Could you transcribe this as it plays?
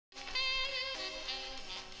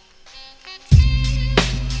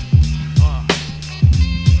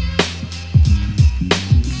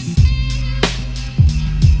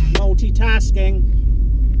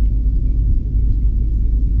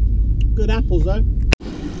balls out.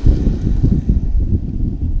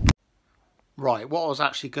 Right, what I was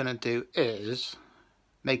actually going to do is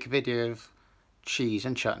make a video of cheese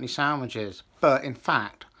and chutney sandwiches. But in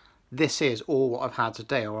fact, this is all what I've had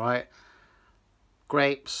today, alright?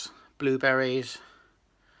 Grapes, blueberries.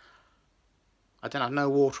 I didn't have no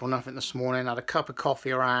water or nothing this morning. I had a cup of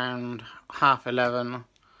coffee around 11:30,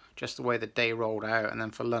 just the way the day rolled out. And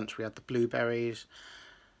then for lunch we had the blueberries,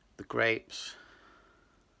 the grapes,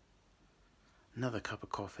 another cup of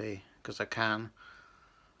coffee, because I can.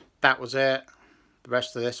 That was it. The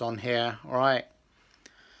rest of this on here, alright?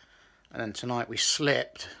 And then tonight we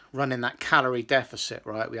slipped, running that calorie deficit,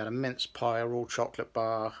 right? We had a mince pie, a raw chocolate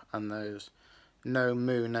bar, and those no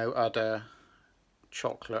moo, no udder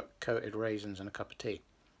chocolate coated raisins and a cup of tea.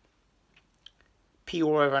 Pee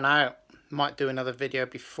all over and out. Might do another video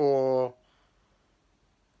before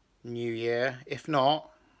New Year. If not,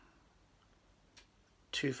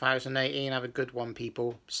 2018, have a good one,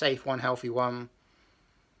 people. Safe one, healthy one.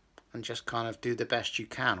 And just kind of do the best you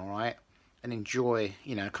can, alright? And enjoy,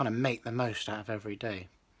 you know, kind of make the most out of every day.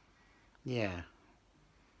 Yeah.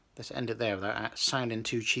 Let's end it there without sounding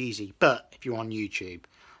too cheesy. But if you're on YouTube,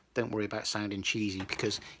 don't worry about sounding cheesy,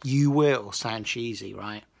 because you will sound cheesy,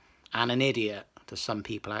 right? And an idiot to some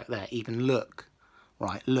people out there. Even look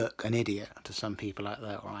an idiot to some people out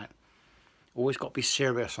there, alright? Always got to be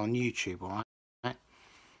serious on YouTube, alright?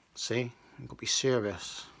 See? You've got to be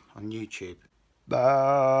serious on YouTube.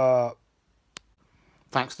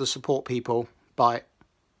 Thanks for the support, people. Bye.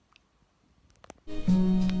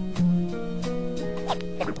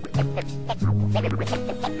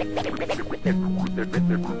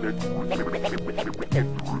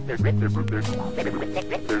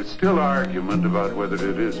 There's still argument about whether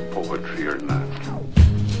it is poetry or not.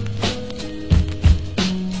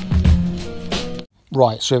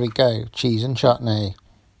 Right, so here we go. Cheese and chutney.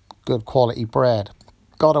 Good quality bread.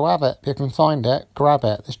 Got to have it. If you can find it, grab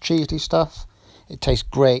it. This Cheezly stuff, it tastes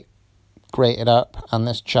great. Grated up. And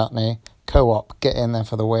this chutney, Co-op, get in there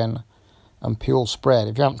for the win. And pure spread.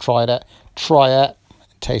 If you haven't tried it, try it.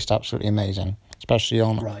 It tastes absolutely amazing. Especially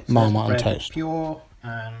on Marmite and toast. Pure,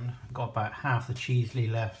 and got about half the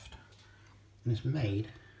Cheezly left. And it's made.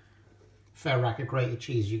 Fair rack of grated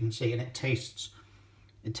cheese, you can see. And it tastes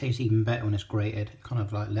even better when it's grated. It kind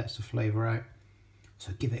of like lets the flavour out.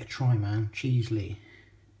 So give it a try, man. Cheezly.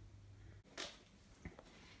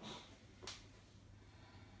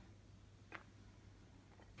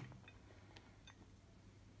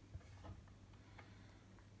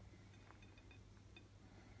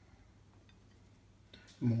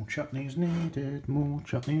 More chutney is needed, more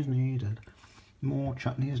chutney is needed, more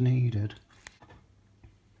chutney is needed.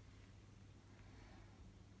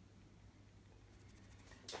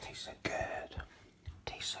 Tastes so good,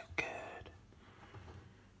 tastes so good.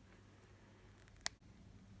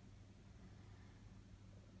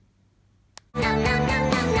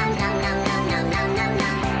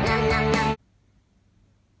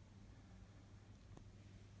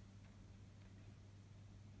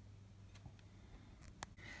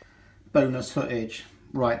 Bonus footage.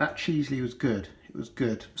 Right, that Cheezly was good. It was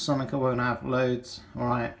good. Something I won't have loads,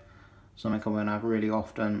 alright. Something I won't have really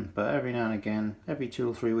often, but every now and again, every 2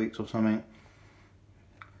 or 3 weeks or something.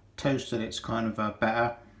 Toasted, it's kind of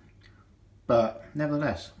better. But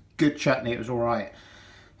nevertheless, good chutney, it was alright.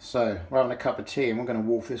 So, we're having a cup of tea and we're going to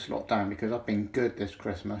wolf this lot down because I've been good this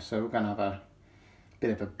Christmas. So we're going to have a bit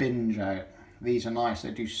of a binge out. These are nice,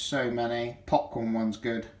 they do so many. Popcorn one's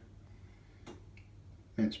good.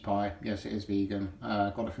 Mince pie, yes it is vegan,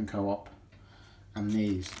 got it from Co-op. And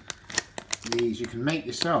these you can make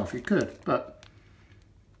yourself, you could, but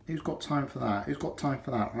who's got time for that? Who's got time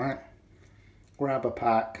for that, right? Grab a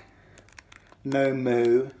pack, no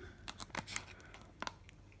moo,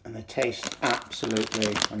 and they taste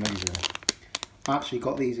absolutely amazing. I actually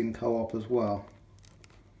got these in Co-op as well,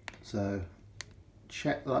 so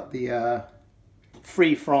check like the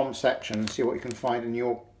free from section and see what you can find in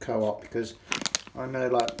your Co-op, because I know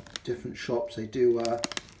like different shops, they do,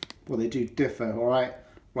 well they do differ, alright?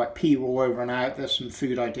 Right, pea all over and out, there's some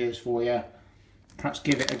food ideas for you. Perhaps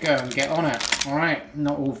give it a go and get on it, alright?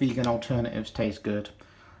 Not all vegan alternatives taste good.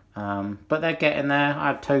 But they're getting there. I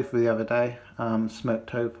had tofu the other day, smoked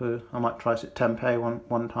tofu. I might try some tempeh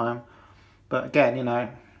one time. But again, you know,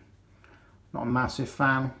 not a massive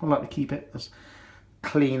fan. I like to keep it as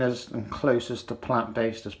clean and closest to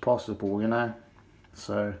plant-based as possible, you know?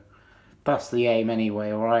 So that's the aim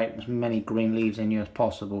anyway, alright? As many green leaves in you as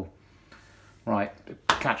possible. Right,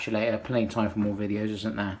 catch you later. Plenty of time for more videos,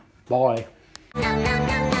 isn't there? Bye.